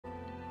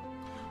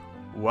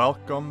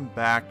Welcome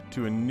back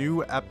to a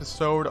new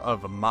episode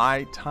of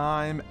My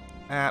Time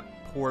at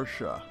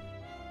Portia.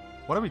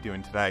 What are we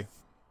doing today?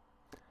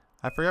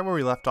 I forget where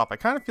we left off. I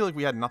kind of feel like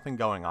we had nothing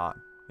going on.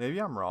 Maybe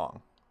I'm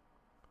wrong.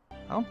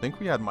 I don't think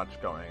we had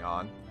much going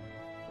on.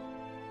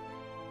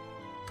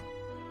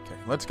 Okay,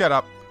 let's get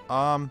up.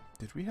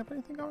 Did we have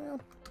anything going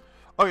on?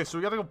 Okay, so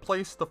we gotta go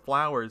place the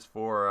flowers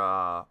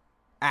for,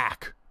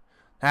 Ack.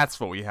 That's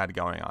what we had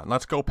going on.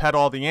 Let's go pet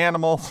all the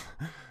animals,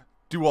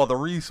 do all the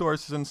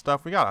resources and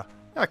stuff. We got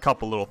a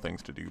couple little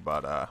things to do,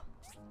 but,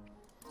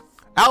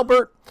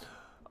 Albert,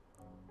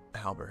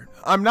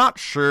 I'm not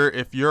sure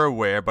if you're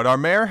aware, but our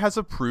mayor has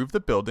approved the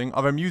building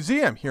of a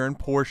museum here in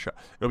Portia.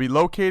 It'll be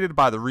located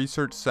by the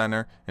Research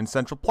Center in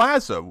Central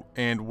Plaza,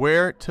 and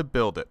where to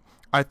build it.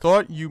 I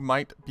thought you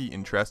might be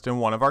interested in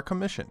one of our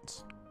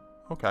commissions.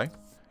 Okay.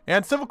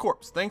 And Civil Corps,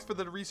 thanks for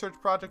the research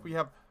project. We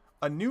have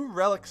a new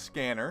relic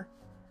scanner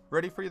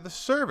ready for the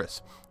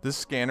service. This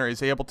scanner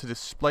is able to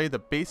display the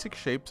basic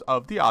shapes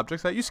of the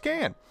objects that you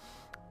scan.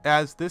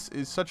 As this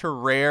is such a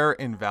rare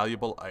and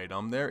valuable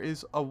item, there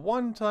is a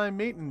one-time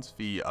maintenance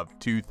fee of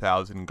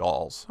 2,000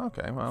 galls.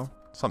 Okay, well,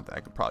 something I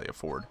could probably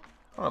afford.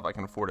 I don't know if I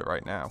can afford it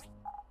right now.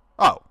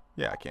 Oh,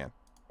 yeah, I can.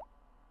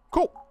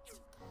 Cool.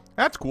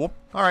 That's cool.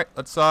 All right,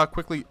 let's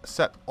quickly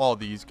set all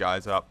these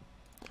guys up.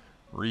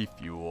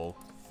 Refuel.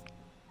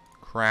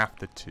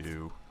 Craft the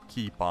 2.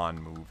 Keep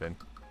on moving.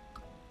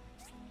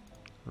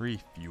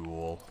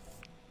 Refuel.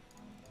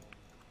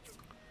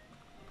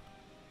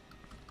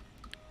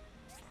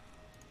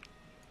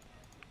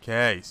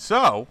 Okay,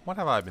 so, what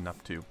have I been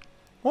up to?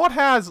 What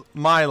has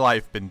my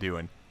life been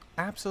doing?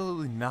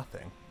 Absolutely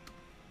nothing.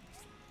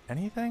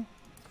 Anything?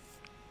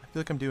 I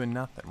feel like I'm doing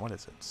nothing. What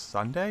is it,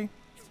 Sunday?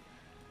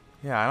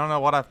 Yeah, I don't know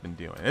what I've been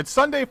doing. It's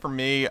Sunday for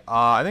me.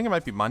 I think it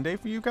might be Monday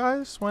for you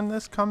guys when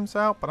this comes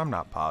out, but I'm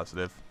not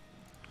positive.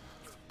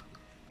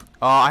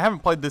 I haven't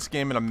played this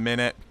game in a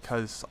minute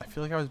because I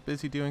feel like I was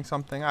busy doing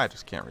something. I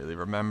just can't really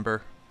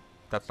remember.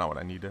 That's not what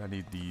I needed. I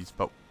need these,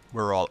 but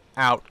we're all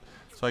out.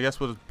 So I guess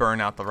we'll just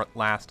burn out the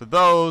last of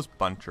those.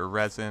 Bunch of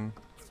resin.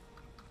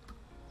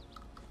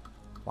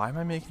 Why am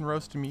I making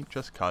roasted meat?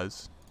 Just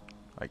cuz.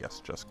 I guess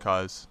just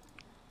cuz.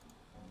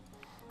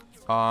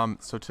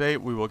 So today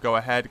we will go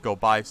ahead, go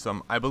buy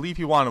some, I believe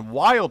he wanted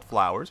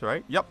wildflowers,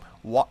 right? Yep.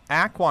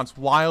 Ack wants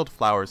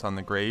wildflowers on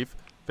the grave.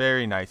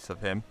 Very nice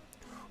of him.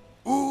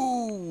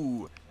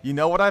 Ooh! You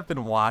know what I've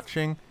been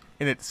watching?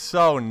 And it's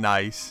so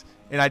nice.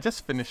 And I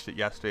just finished it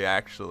yesterday,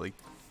 actually.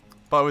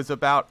 But it was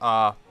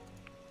about,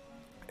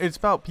 it's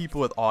about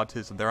people with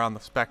autism. They're on the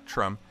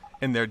spectrum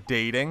and they're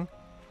dating,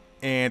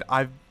 and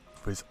I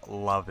was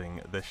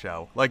loving the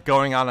show. Like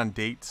going out on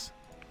dates,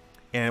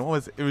 and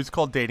it was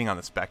called Dating on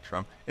the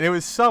Spectrum, and it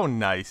was so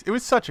nice. It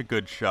was such a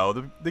good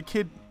show. The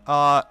kid,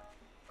 well,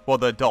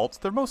 the adults,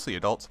 they're mostly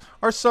adults,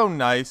 are so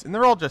nice, and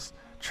they're all just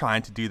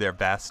trying to do their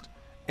best.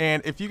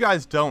 And if you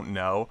guys don't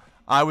know,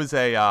 I was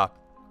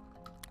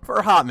for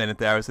a hot minute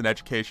there, I was an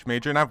education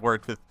major, and I've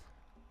worked with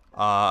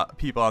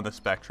people on the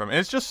spectrum, and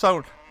it's just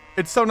so.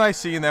 It's so nice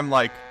seeing them,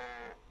 like,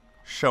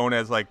 shown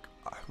as, like,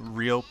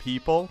 real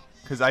people.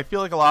 Because I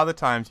feel like a lot of the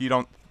times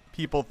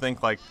people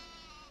think, like,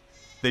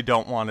 they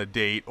don't want to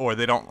date. Or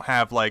they don't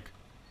have, like,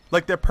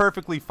 they're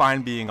perfectly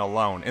fine being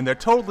alone. And they're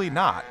totally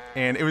not.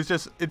 And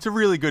it's a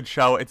really good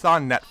show. It's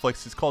on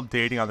Netflix. It's called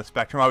Dating on the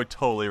Spectrum. I would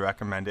totally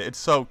recommend it.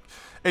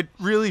 It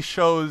really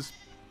shows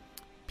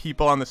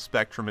people on the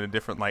spectrum in a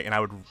different light.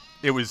 And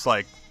it was,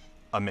 like,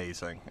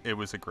 amazing. It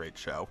was a great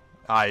show.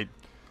 I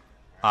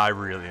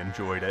really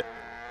enjoyed it.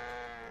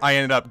 I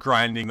ended up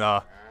grinding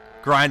out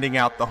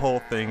the whole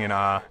thing in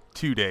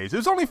 2 days. It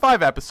was only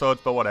 5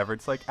 episodes, but whatever.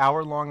 It's like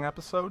hour-long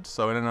episodes,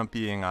 so it ended up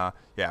being about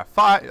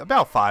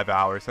 5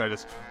 hours. And I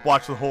just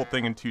watched the whole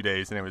thing in 2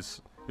 days, and it was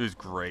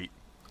great.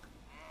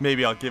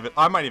 Maybe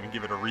I might even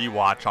give it a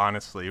rewatch.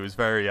 Honestly, it was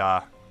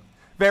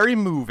very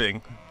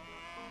moving.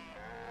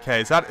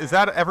 Okay, is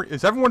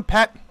everyone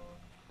pet?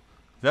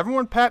 Is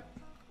everyone pet?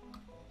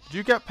 Did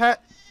you get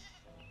pet?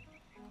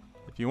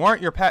 If you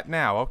aren't, you're pet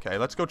now. Okay,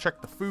 let's go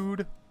check the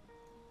food.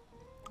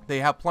 They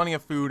have plenty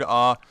of food.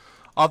 I'll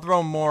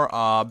throw more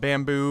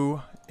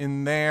bamboo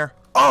in there.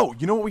 Oh,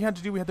 you know what we had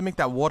to do? We had to make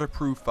that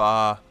waterproof.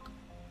 Do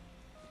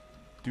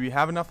we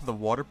have enough of the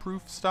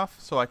waterproof stuff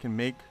so I can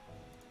make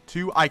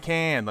 2? I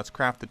can. Let's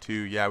craft the 2.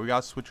 Yeah, we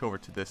gotta switch over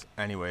to this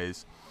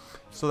anyways.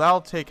 So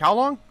that'll take how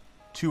long?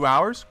 2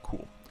 hours?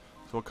 Cool.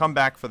 So we'll come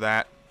back for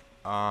that.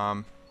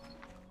 Alright,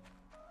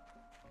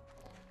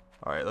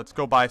 let's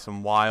go buy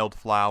some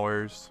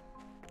wildflowers.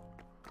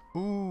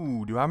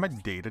 Ooh, do I have my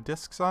data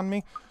discs on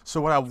me? So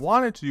what I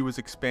wanted to do was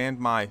expand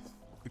my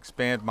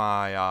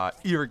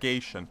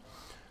irrigation.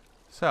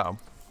 So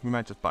we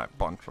might just buy a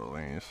bunch of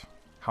these.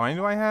 How many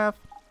do I have?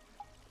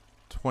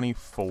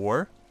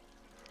 24.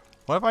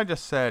 What if I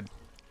just said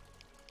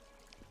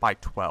buy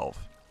 12?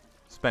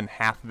 Spend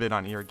half of it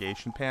on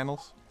irrigation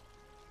panels.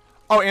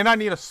 Oh, and I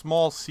need a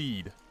small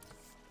seed.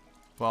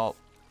 Well,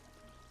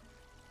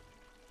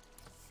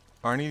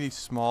 are any of these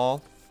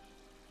small?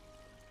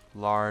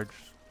 Large?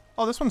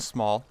 Oh, this one's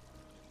small.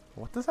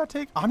 What does that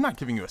take? I'm not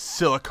giving you a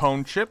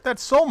silicone chip.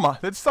 That's so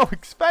much. That's so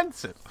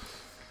expensive.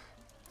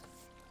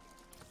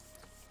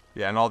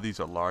 Yeah, and all these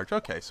are large.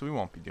 Okay, so we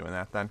won't be doing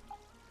that then.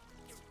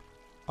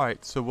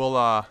 Alright, so we'll,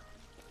 I'll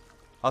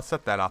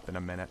set that up in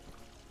a minute.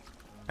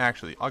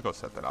 Actually, I'll go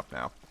set that up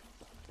now.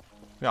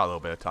 We got a little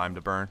bit of time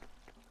to burn.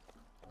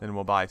 Then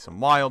we'll buy some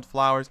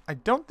wildflowers. I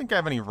don't think I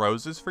have any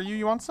roses for you.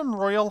 You want some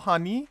royal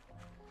honey?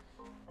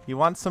 You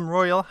want some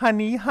royal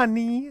honey,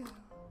 honey?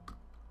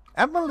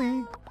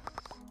 Emily.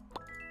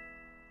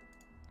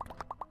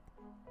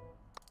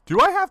 Do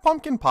I have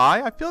pumpkin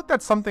pie? I feel like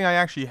that's something I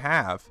actually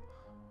have.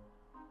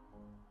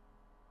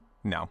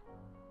 No.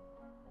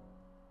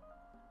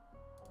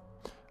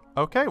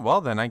 Okay,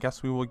 well then I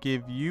guess we will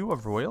give you a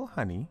royal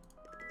honey.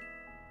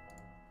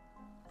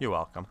 You're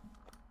welcome.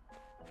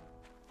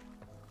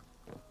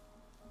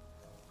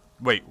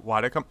 Wait,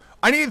 why'd I come?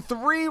 I need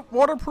 3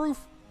 waterproof.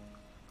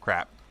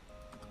 Crap.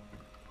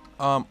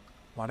 Why'd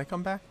I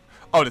come back?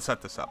 Oh, to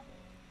set this up.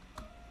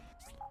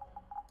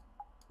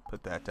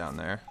 Put that down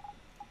there.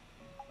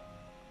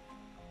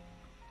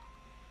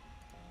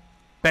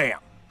 Bam.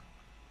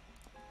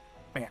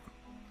 Bam.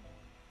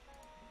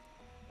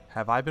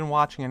 Have I been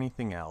watching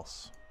anything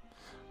else?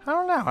 I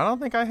don't know. I don't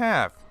think I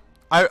have.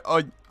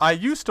 I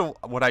used to,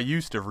 what I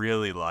used to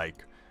really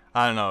like.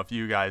 I don't know if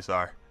you guys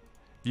are.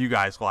 If you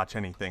guys watch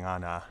anything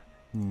on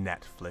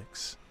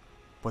Netflix.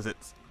 Was it?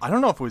 I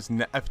don't know if it was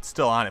if it's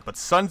still on it, but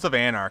Sons of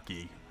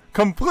Anarchy.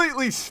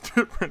 Completely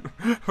different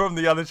from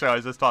the other show I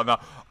was just talking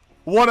about.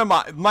 One of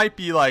my might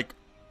be like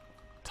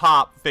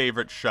top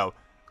favorite show.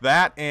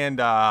 That and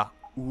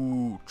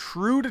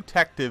True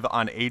Detective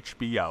on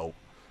HBO.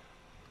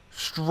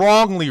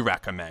 Strongly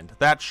recommend.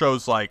 That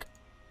show's like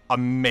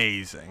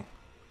amazing.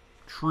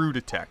 True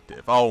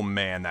Detective. Oh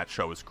man, that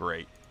show is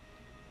great.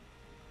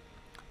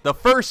 The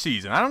first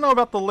season. I don't know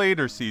about the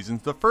later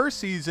seasons. The first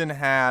season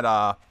had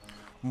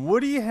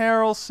Woody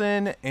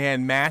Harrelson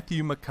and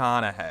Matthew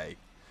McConaughey.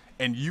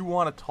 And you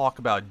want to talk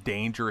about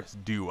dangerous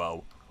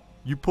duo.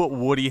 You put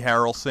Woody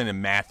Harrelson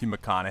and Matthew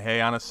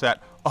McConaughey on a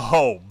set.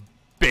 Oh,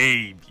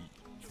 baby.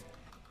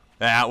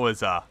 That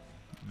was a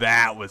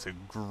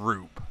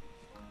group.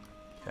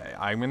 Okay,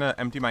 I'm going to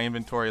empty my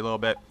inventory a little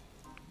bit.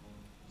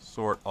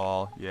 Sort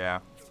all, yeah.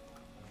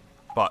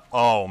 But,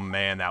 oh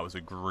man, that was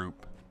a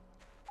group.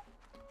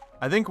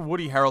 I think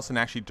Woody Harrelson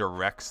actually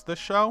directs the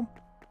show.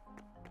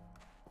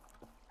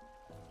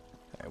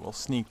 Okay, we'll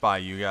sneak by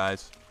you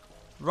guys.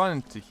 Run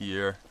into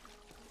here.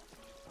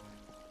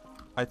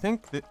 I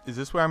think, is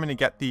this where I'm going to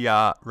get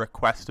the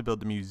request to build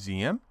the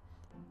museum?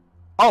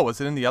 Oh, was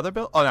it in the other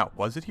build? Oh, no,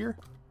 was it here?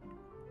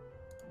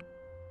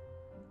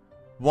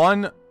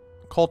 1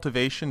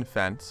 cultivation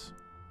fence.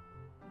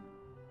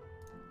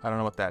 I don't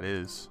know what that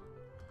is.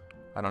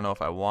 I don't know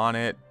if I want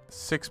it.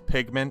 6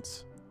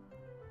 pigments.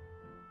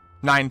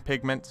 9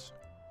 pigments.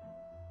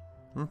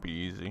 Won't be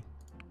easy.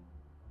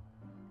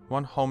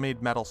 1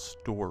 homemade metal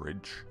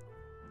storage.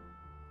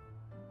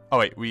 Oh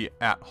wait, we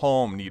at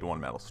home need 1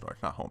 metal storage,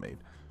 not homemade.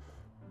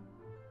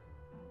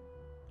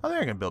 I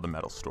think I can build a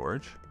metal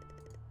storage.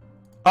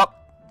 Oh,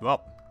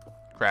 well,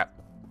 crap.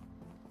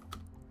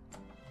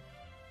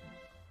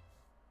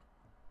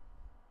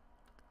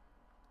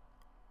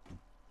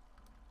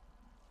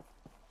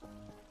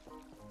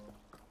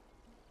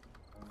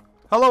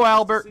 Hello,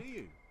 Albert. Nice to see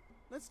you.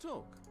 Let's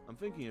talk. I'm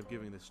thinking of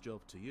giving this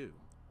job to you.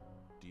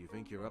 Do you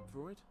think you're up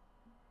for it?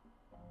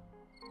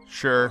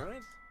 Sure. All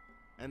right.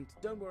 And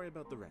don't worry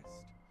about the rest.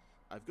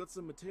 I've got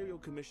some material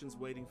commissions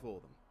waiting for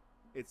them.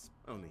 It's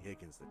only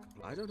Higgins that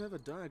I don't have a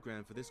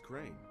diagram for this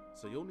crane,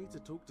 so you'll need to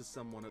talk to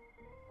someone at...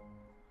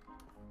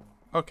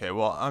 Okay,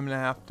 well, I'm gonna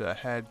have to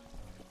head...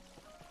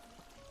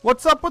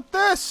 What's up with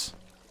this?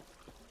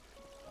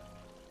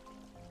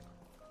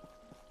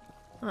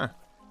 Huh.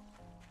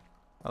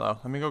 Hello,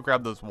 let me go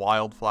grab those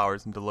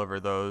wildflowers and deliver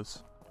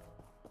those.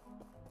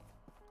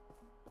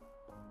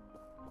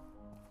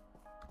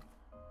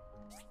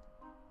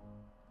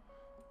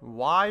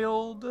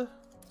 Wild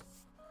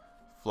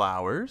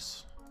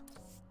flowers.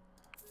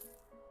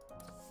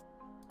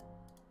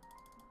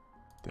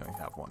 They only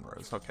have 1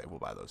 rose. Okay, we'll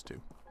buy those 2.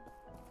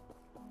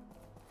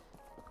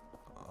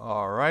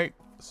 Alright,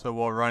 so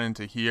we'll run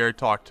into here,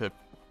 talk to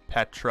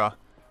Petra.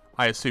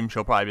 I assume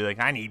she'll probably be like,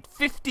 I need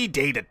 50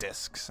 data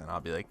discs. And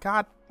I'll be like,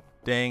 God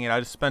dang it, I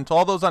just spent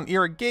all those on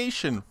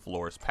irrigation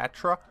floors,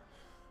 Petra.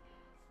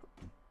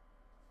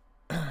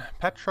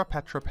 Petra,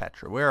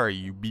 where are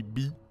you,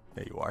 BB?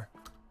 There you are.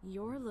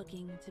 You're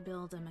looking to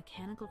build a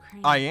mechanical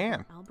crane. I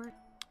am. Albert.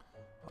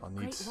 I'll need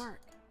Great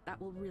work.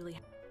 That will really.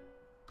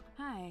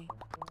 Hi.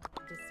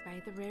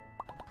 Despite the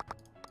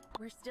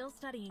we're still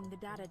studying the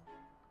data.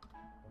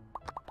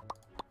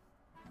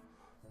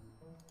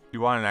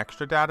 You want an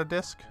extra data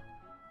disk?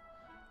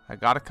 I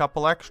got a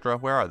couple extra.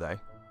 Where are they?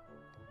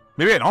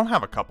 Maybe I don't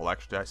have a couple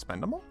extra. Did I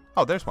spend them all?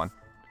 Oh, there's one.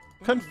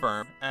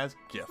 Confirm as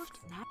gift.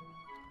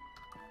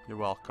 You're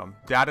welcome.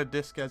 Data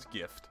disk as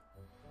gift.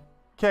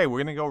 Okay, we're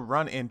gonna go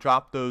run and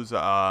drop those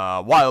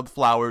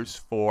wildflowers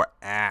for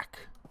Ack.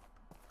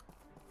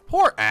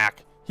 Poor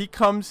Ack. He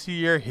comes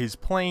here, his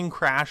plane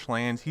crash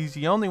lands, he's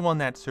the only one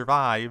that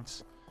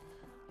survives.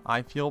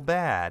 I feel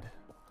bad.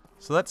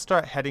 So let's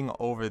start heading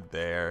over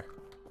there.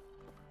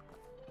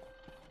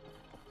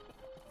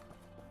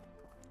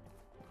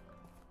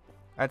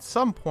 At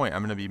some point,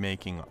 I'm going to be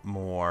making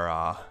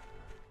more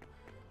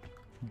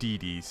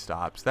DD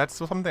stops. That's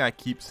something I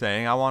keep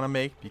saying I want to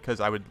make because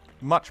I would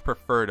much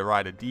prefer to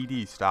ride a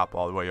DD stop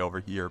all the way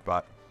over here,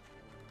 but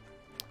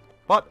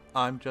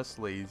I'm just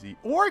lazy.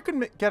 Or I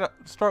could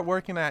start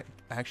working at...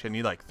 Actually, I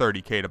need like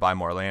 30k to buy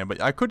more land, but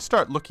I could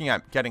start looking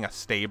at getting a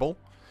stable.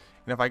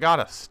 And if I got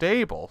a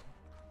stable...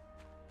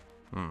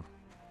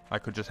 I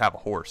could just have a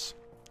horse.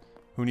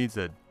 Who needs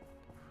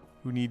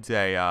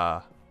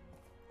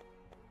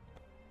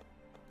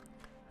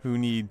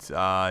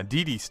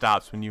DD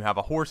stops when you have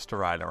a horse to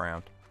ride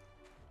around?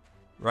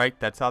 Right?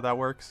 That's how that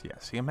works? Yeah.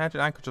 See,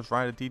 imagine I could just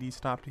ride a DD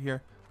stop to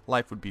here.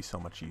 Life would be so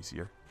much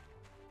easier.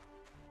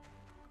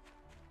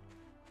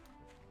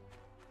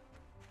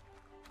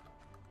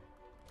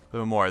 A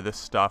little more of this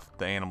stuff.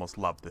 The animals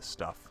love this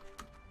stuff.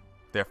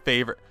 Their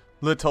favorite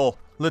little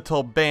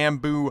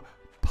bamboo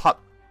papia?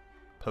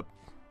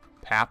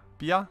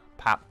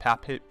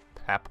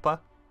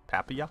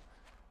 Papia?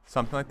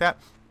 Something like that.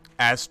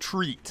 As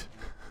treat.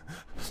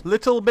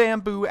 Little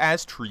bamboo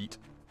as treat.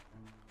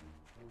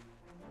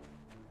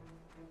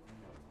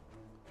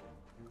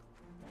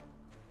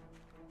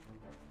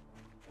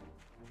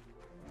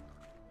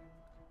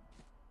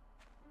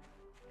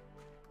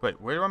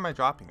 Wait, where am I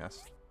dropping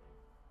this?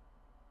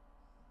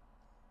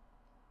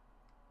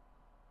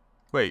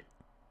 Wait.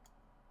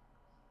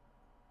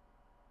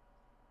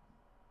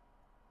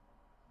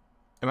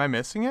 Am I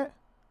missing it?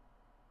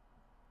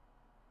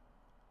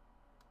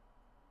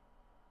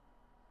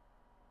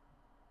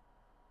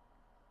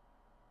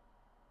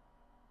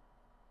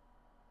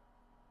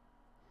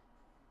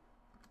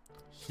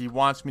 He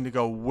wants me to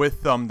go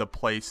with them to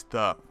place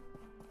the...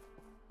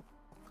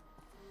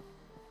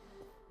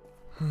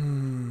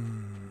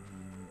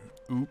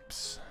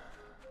 Oops.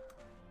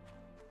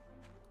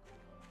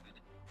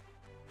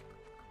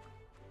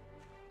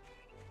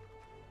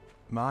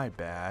 My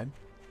bad.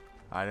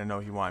 I didn't know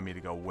he wanted me to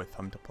go with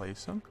him to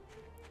place him.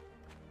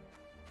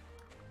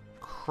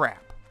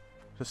 Crap.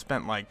 Just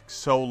spent like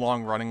so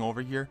long running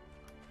over here.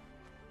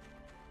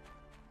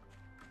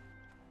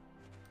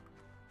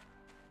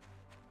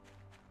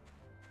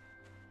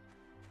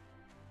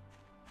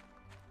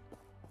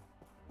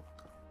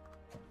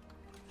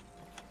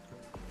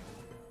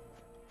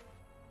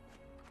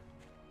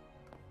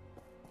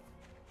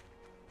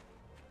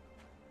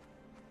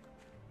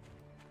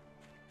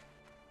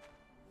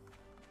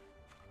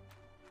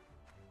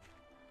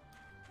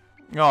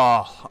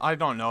 Oh, I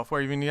don't know if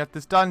we're even get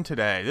this done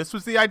today. This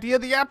was the idea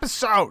of the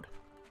episode.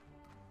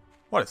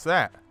 What is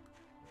that?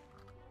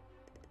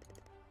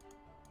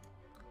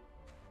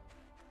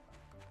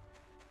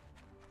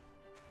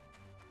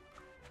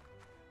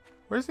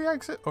 Where's the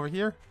exit? Over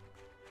here?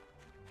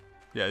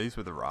 Yeah, these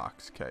were the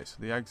rocks. Okay, so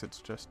the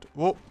exit's just...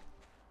 Whoa!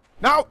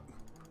 No!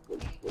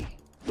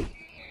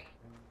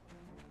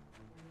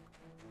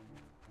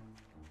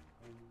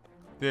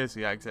 There's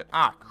the exit.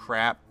 Ah,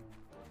 crap.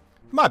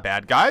 My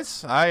bad,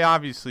 guys. I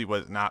obviously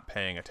was not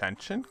paying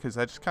attention because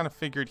I just kind of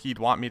figured he'd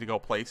want me to go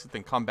place it,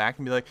 then come back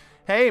and be like,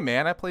 hey,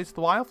 man, I placed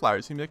the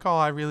wildflowers. He'd be like, oh,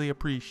 I really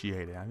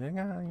appreciate it. I'm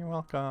like, oh, you're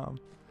welcome.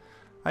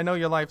 I know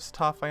your life's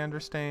tough. I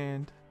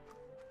understand.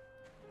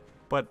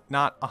 But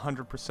not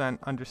 100%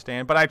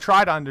 understand. But I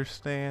try to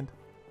understand.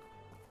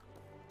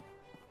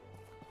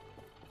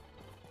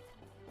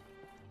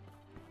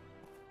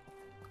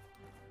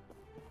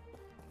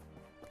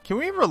 Can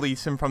we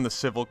release him from the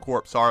civil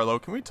corpse, Arlo?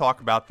 Can we talk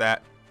about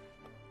that?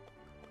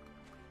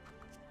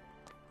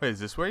 Wait, is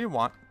this where you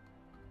want?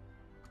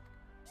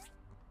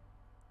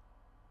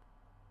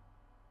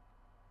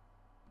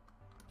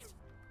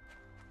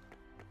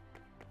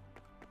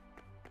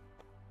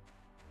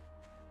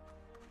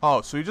 Oh,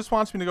 so he just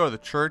wants me to go to the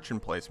church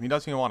and place him. He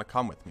doesn't even want to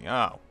come with me.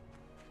 Oh.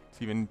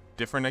 It's even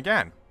different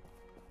again.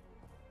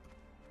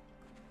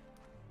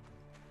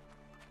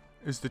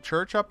 Is the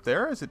church up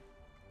there? Is it...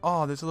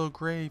 Oh, there's a little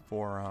grave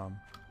for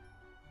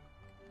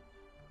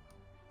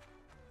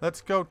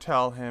Let's go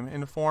tell him.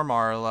 Inform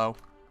Arlo.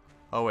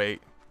 Oh,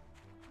 wait.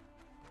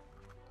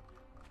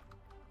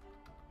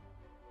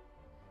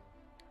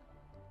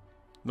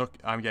 Look,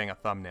 I'm getting a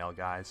thumbnail,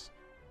 guys.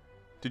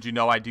 Did you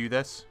know I do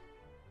this?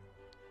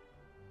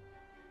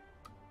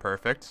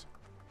 Perfect.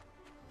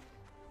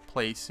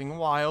 Placing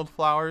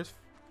wildflowers.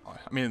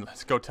 I mean,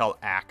 let's go tell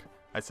Ack.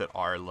 I said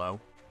Arlo.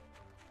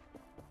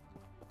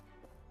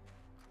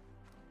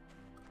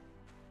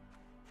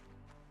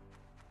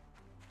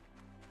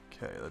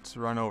 Okay, let's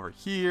run over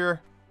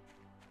here.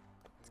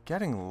 It's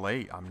getting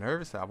late. I'm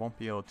nervous that I won't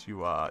be able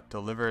to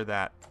deliver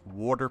that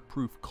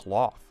waterproof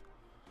cloth.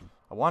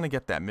 I want to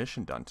get that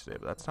mission done today,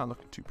 but that's not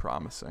looking too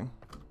promising.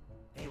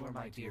 They were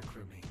my dear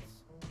crewmates.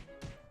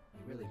 You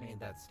really made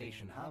that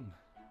station hum.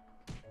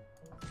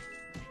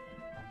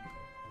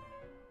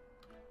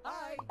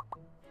 Hi!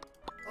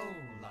 Oh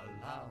la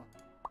la.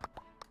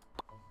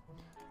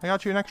 I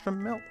got you an extra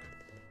milk.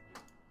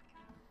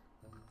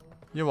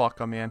 You're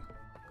welcome, man.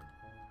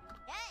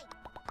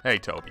 Hey, Hey,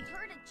 Toby. I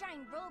heard a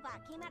giant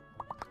robot came up.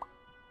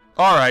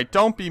 Alright,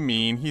 don't be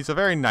mean. He's a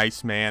very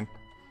nice man.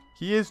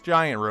 He is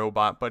giant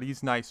robot, but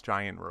he's nice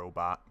giant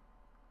robot.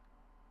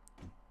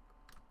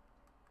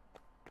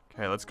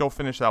 Okay, let's go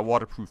finish that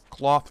waterproof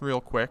cloth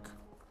real quick.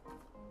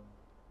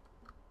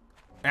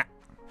 Ah.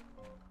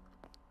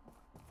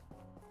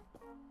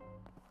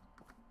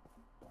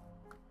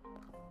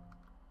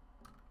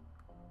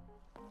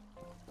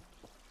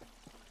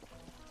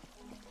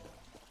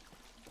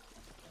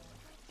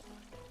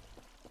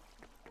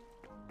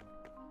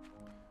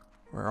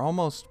 We're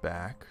almost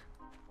back.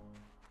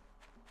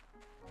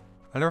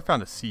 I never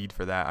found a seed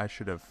for that. I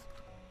should have.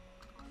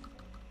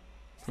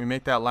 Can we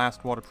make that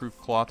last waterproof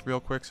cloth real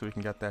quick so we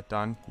can get that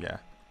done? Yeah.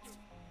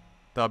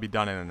 That'll be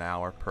done in an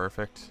hour.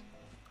 Perfect.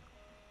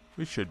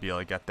 We should be able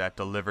to get that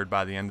delivered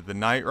by the end of the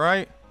night,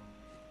 right?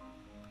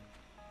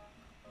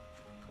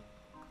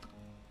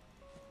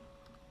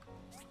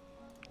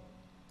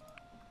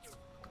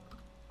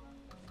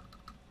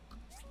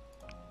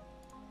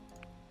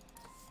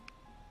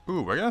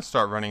 Ooh, we're gonna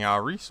start running out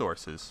of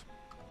resources.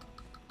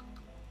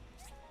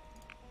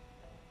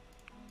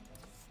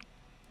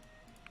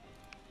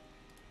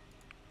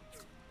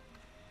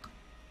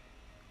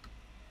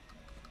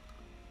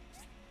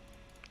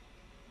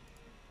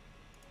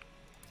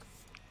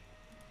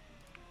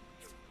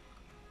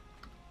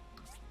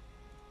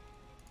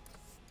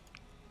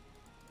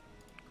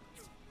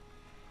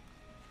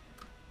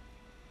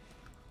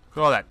 Look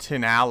at all that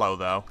tin aloe,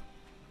 though.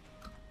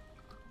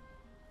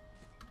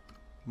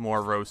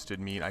 More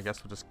roasted meat. I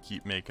guess we'll just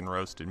keep making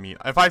roasted meat.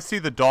 If I see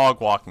the dog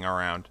walking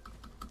around,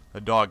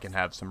 the dog can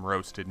have some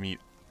roasted meat.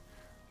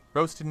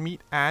 Roasted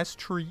meat as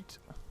treat.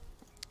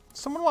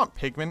 Someone want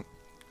pigment?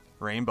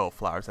 Rainbow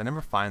flowers. I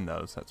never find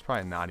those. That's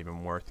probably not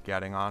even worth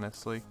getting,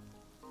 honestly.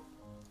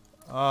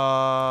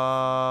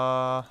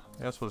 I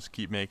guess we'll just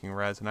keep making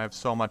resin. I have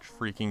so much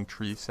freaking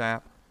tree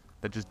sap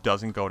that just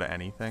doesn't go to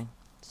anything.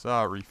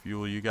 Let's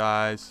refuel you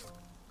guys.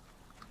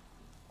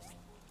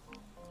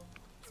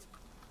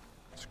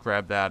 Let's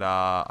grab that.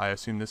 I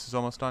assume this is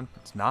almost done.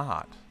 It's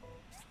not.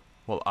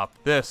 We'll up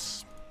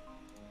this.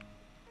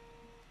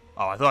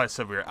 Oh, I thought I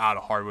said we were out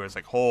of hardware. It's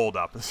like, hold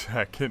up a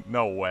second.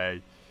 No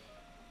way.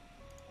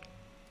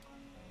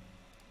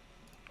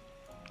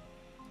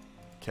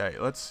 Okay,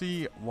 let's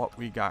see what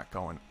we got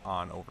going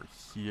on over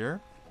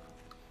here.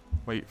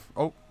 Wait.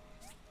 Oh.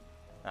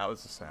 That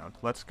was the sound.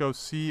 Let's go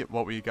see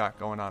what we got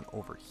going on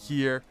over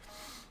here.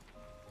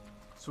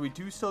 So we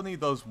do still need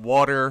those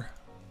water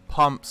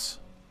pumps.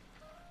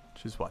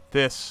 Which is what?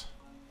 This.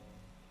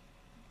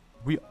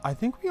 I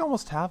think we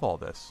almost have all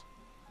this.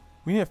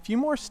 We need a few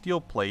more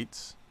steel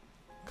plates.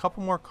 A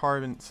couple more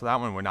carbon. So that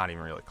one we're not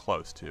even really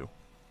close to.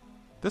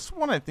 This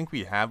one I think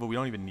we have, but we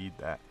don't even need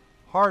that.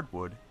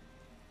 Hardwood.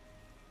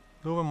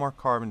 A little bit more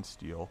carbon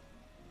steel.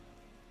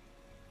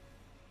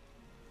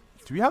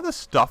 Do we have the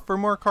stuff for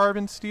more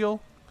carbon steel?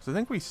 Because I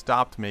think we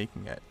stopped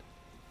making it.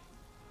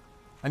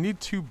 I need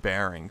 2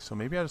 bearings, so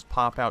maybe I'll just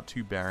pop out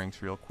 2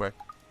 bearings real quick.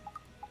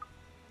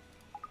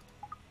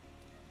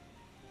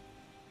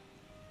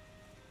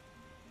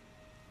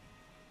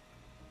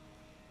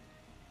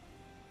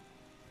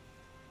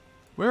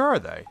 Where are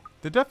they?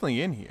 They're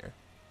definitely in here.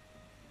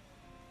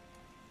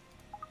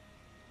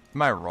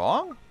 Am I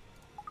wrong?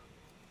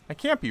 I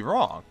can't be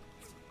wrong.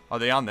 Are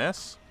they on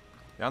this?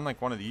 Are they on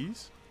like one of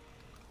these?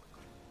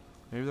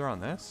 Maybe they're on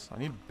this? I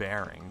need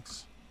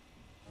bearings.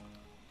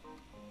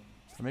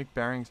 Do I make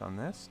bearings on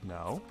this?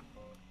 No.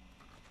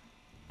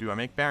 Do I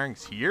make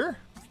bearings here?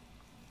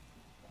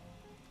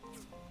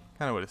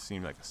 Kind of would have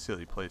seemed like a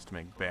silly place to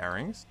make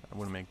bearings. I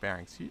wouldn't make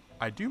bearings here.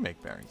 I do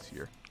make bearings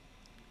here.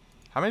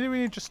 How many do we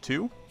need? Just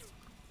 2?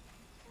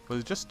 Was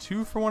it just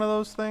 2 for one of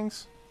those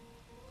things?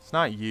 It's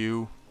not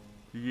you.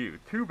 You.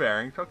 2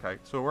 bearings. Okay,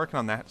 so we're working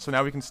on that. So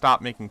now we can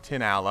stop making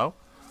tin aloe.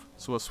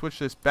 So we'll switch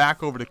this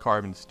back over to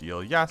carbon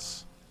steel.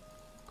 Yes.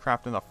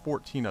 Crafting enough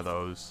 14 of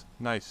those.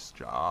 Nice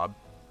job.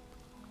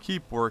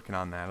 Keep working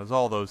on that as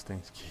all those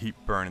things keep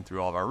burning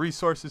through all of our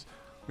resources.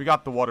 We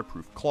got the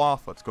waterproof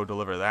cloth. Let's go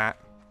deliver that.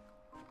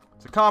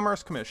 It's a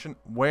commerce commission.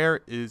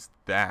 Where is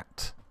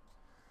that?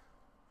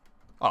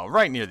 Oh,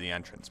 right near the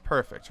entrance.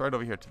 Perfect. Right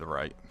over here to the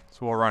right.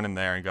 So we'll run in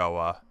there and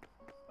go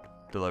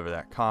deliver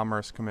that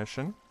commerce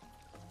commission.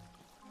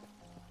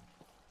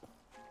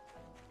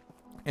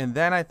 And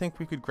then I think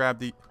we could grab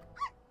the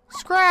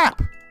scrap.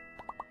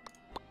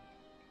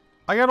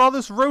 I got all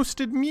this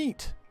roasted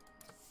meat.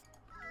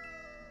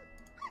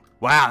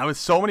 Wow, that was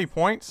so many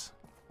points.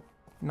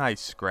 Nice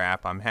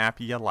scrap. I'm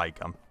happy you like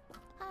them.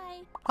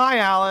 Hi. Hi,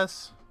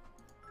 Alice.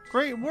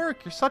 Great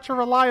work. You're such a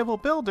reliable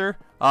builder.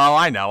 Oh,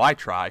 I know. I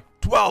try.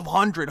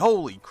 1,200.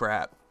 Holy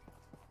crap.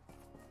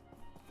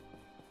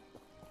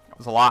 That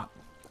was a lot.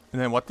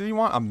 And then what did he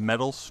want? A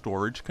metal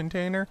storage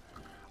container?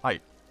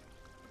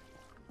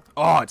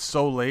 Oh, it's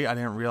so late. I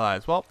didn't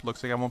realize. Well,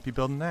 looks like I won't be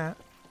building that.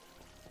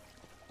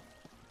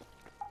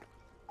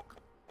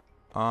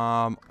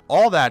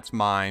 All that's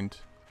mined.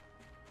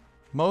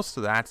 Most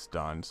of that's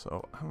done,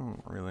 so I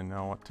don't really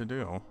know what to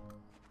do.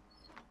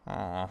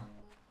 Aw.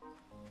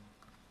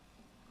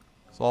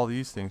 So all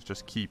these things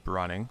just keep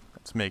running.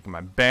 That's making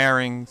my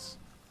bearings.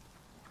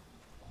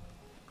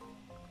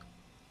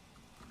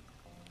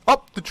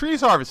 Oh, the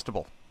tree's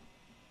harvestable.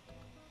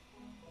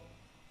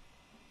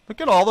 Look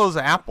at all those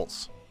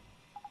apples.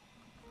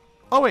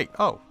 Oh, wait.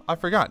 Oh, I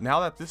forgot. Now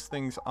that this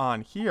thing's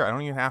on here, I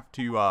don't even have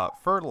to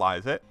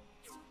fertilize it.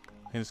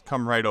 I just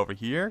come right over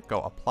here.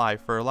 Go apply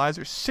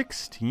fertilizer.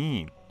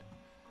 16.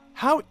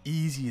 How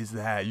easy is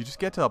that? You just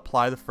get to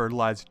apply the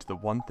fertilizer to the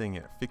one thing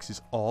and it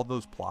fixes all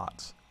those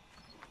plots.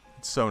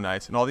 It's so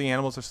nice. And all the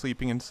animals are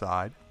sleeping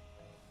inside.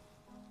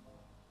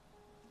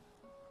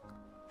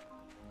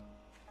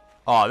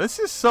 Oh, this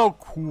is so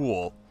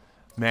cool.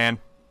 Man,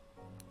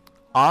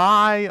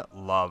 I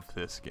love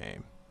this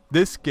game.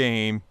 This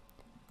game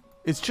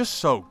is just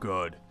so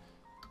good.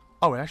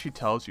 Oh, it actually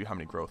tells you how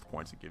many growth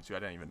points it gives you. I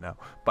didn't even know.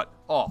 But,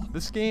 oh,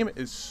 this game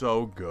is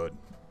so good.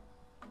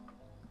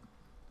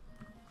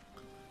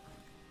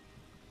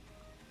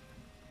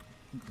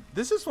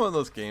 This is one of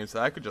those games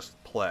that I could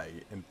just play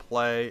and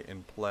play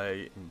and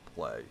play and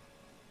play.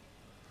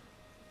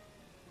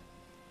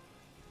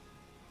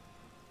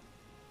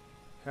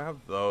 Have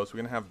those. We're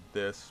going to have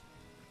this.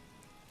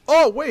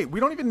 Oh, wait. We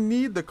don't even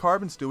need the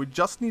carbon steel. We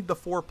just need the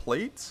 4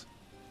 plates.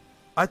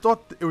 I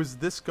thought it was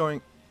this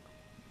going...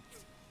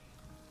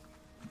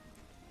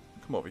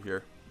 Come over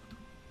here.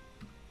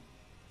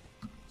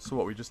 So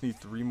what? We just need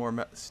 3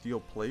 more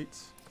steel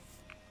plates?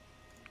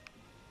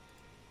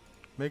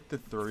 Make the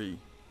 3.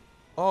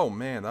 Oh,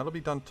 man. That'll be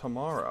done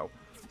tomorrow.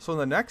 So in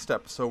the next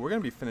episode, we're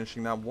going to be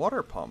finishing that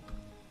water pump.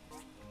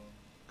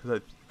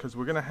 Because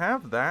we're going to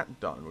have that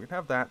done. We're going to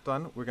have that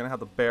done. We're going to have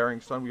the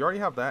bearings done. We already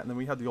have that, and then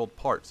we have the old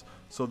parts.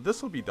 So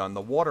this will be done,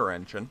 the water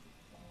engine.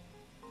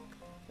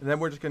 And then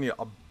we're just going to need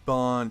a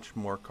bunch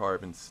more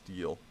carbon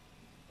steel.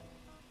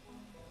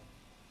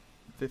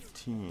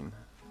 15.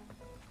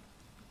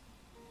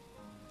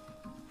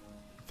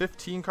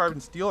 15 carbon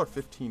steel or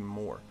 15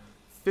 more?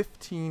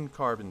 15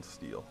 carbon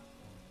steel.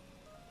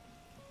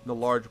 The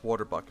large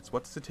water buckets.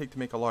 What does it take to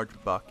make a large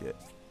bucket?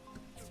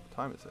 What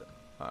time is it?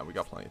 We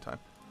got plenty of time.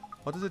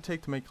 What does it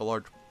take to make a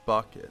large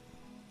bucket?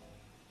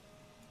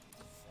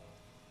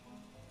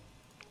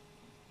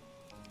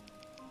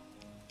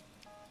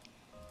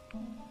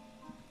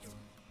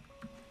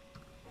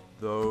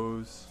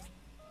 Those.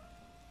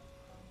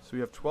 So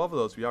we have 12 of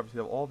those. We obviously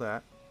have all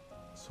that.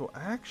 So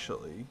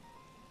actually,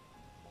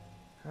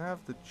 have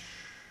the...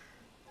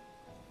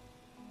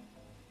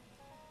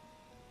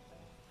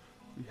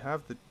 we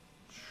have the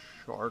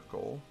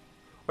charcoal.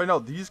 Wait, no,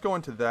 these go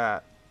into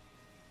that.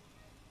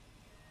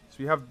 So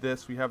we have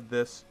this, we have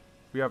this,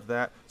 we have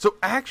that. So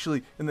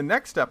actually, in the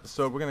next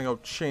episode, we're going to go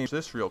change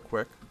this real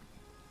quick.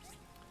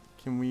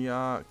 Can we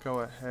go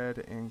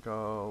ahead and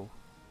go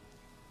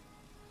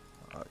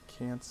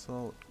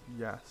cancel?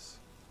 Yes.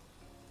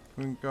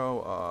 Can we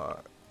go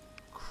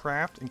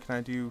craft, and can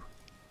I do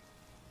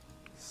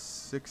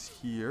 6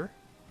 here?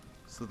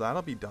 So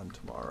that'll be done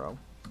tomorrow.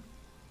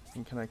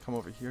 And can I come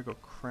over here, go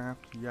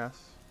craft? Yes.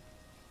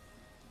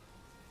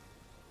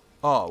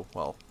 Oh,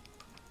 well.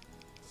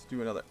 Let's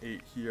do another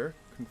 8 here.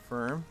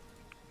 Confirm.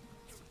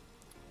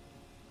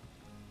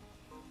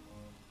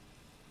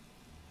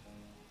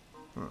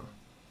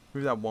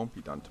 Maybe that won't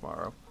be done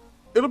tomorrow.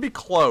 It'll be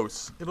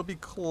close. It'll be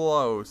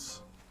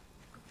close.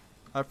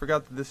 I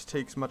forgot that this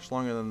takes much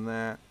longer than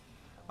that.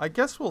 I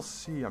guess we'll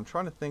see. I'm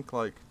trying to think,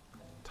 like,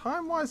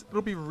 time-wise,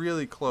 it'll be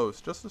really close.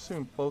 Just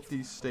assume both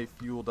these stay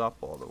fueled up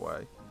all the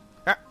way.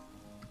 Ah!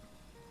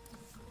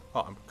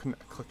 Oh, I'm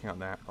clicking on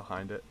that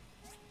behind it.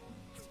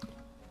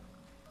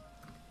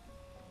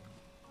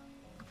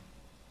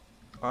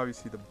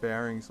 Obviously, the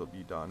bearings will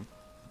be done.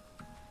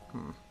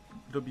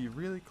 It'll be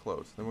really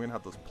close. Then we're going to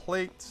have those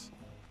plates.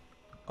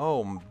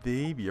 Oh,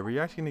 baby. Are we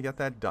actually going to get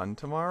that done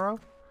tomorrow?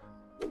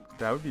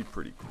 That would be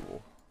pretty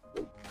cool.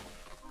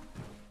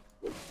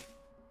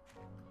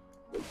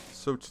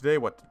 So today,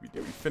 what did we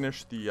do? We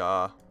finished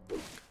the,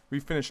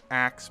 we finished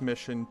Axe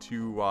mission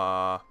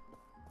to,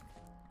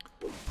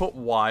 put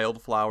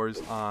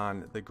wildflowers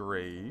on the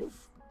grave,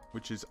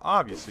 which is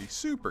obviously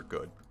super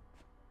good.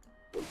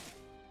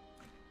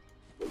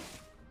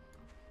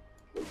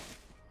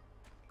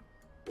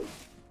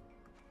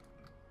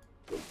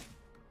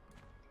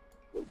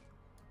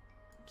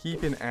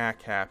 Keeping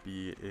Ack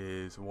happy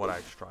is what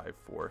I strive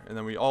for. And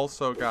then we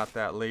also got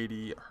that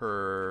lady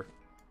her,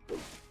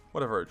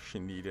 whatever she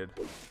needed,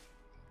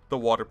 the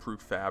waterproof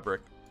fabric.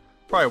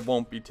 Probably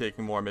won't be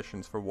taking more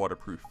missions for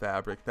waterproof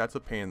fabric. That's a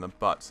pain in the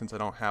butt since I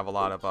don't have a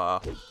lot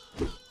of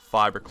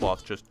fiber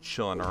cloth just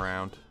chilling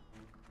around.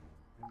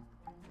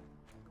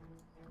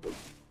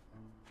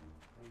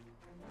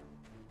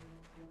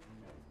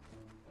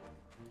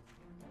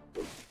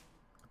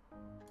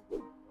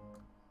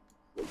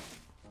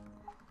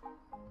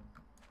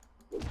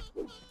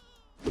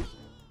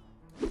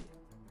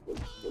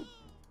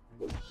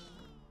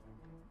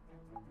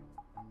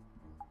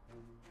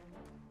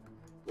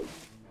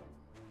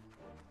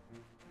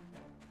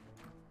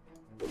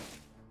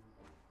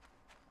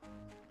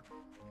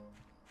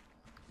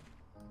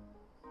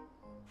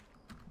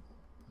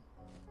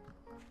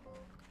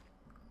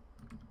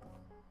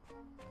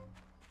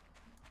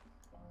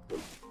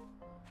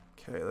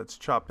 Okay, let's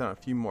chop down a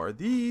few more of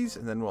these,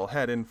 and then we'll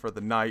head in for the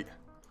night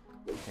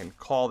and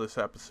call this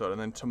episode. And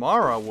then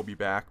tomorrow we'll be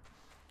back,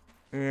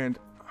 and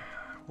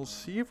we'll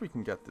see if we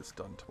can get this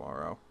done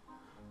tomorrow.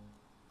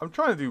 I'm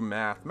trying to do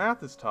math.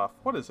 Math is tough.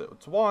 What is it?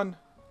 It's 1.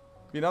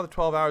 Be another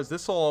 12 hours.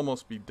 This will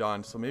almost be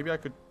done, so maybe I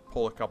could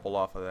pull a couple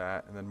off of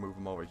that and then move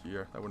them over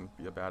here. That wouldn't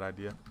be a bad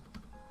idea.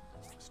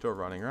 Still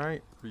running,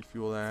 right?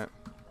 Refuel that.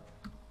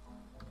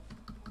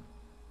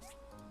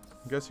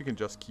 I guess you can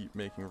just keep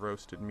making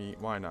roasted meat.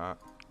 Why not?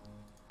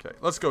 Okay,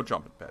 let's go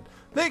jump in bed.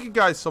 Thank you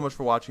guys so much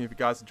for watching. If you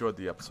guys enjoyed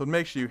the episode,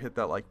 make sure you hit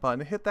that like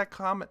button, hit that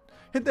comment,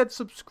 hit that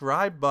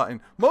subscribe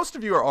button. Most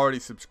of you are already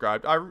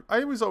subscribed.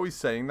 I was always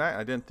saying that.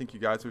 I didn't think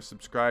you guys were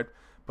subscribed.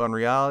 But in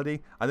reality,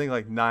 I think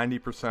like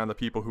 90% of the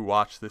people who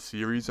watch this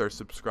series are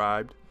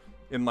subscribed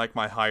in like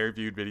my higher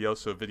viewed videos.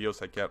 So videos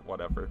that get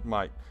whatever,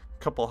 my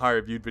couple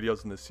higher viewed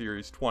videos in the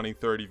series, 20,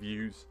 30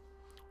 views,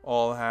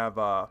 all have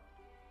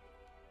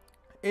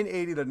an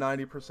 80 to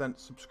 90%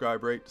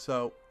 subscribe rate.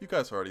 So you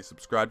guys are already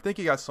subscribed. Thank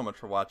you guys so much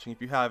for watching.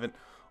 If you haven't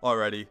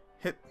already,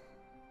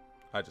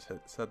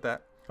 said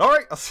that. All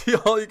right, I'll see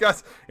all you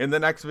guys in the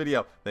next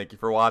video. Thank you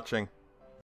for watching.